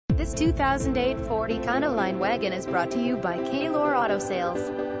This 2008 Ford Econoline Wagon is brought to you by Kaler Auto Sales.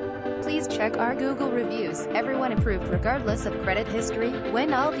 Please check our Google reviews. Everyone approved regardless of credit history.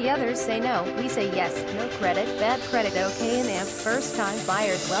 When all the others say no, we say yes. No credit, bad credit, okay, and first-time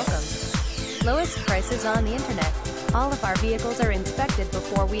buyers welcome. Lowest prices on the internet. All of our vehicles are inspected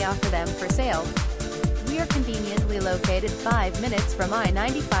before we offer them for sale. We are conveniently located 5 minutes from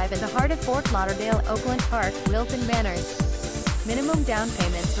I-95 in the heart of Fort Lauderdale, Oakland Park, Wilton Manors. Minimum down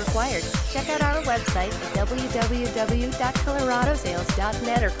payments required. Check out our website at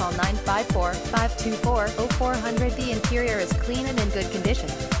www.coloradosales.net or call 954-524-0400. The interior is clean and in good condition.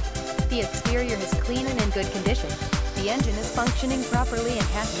 The exterior is clean and in good condition. The engine is functioning properly and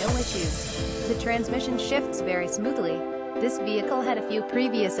has no issues. The transmission shifts very smoothly. This vehicle had a few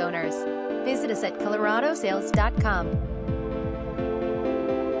previous owners. Visit us at coloradosales.com.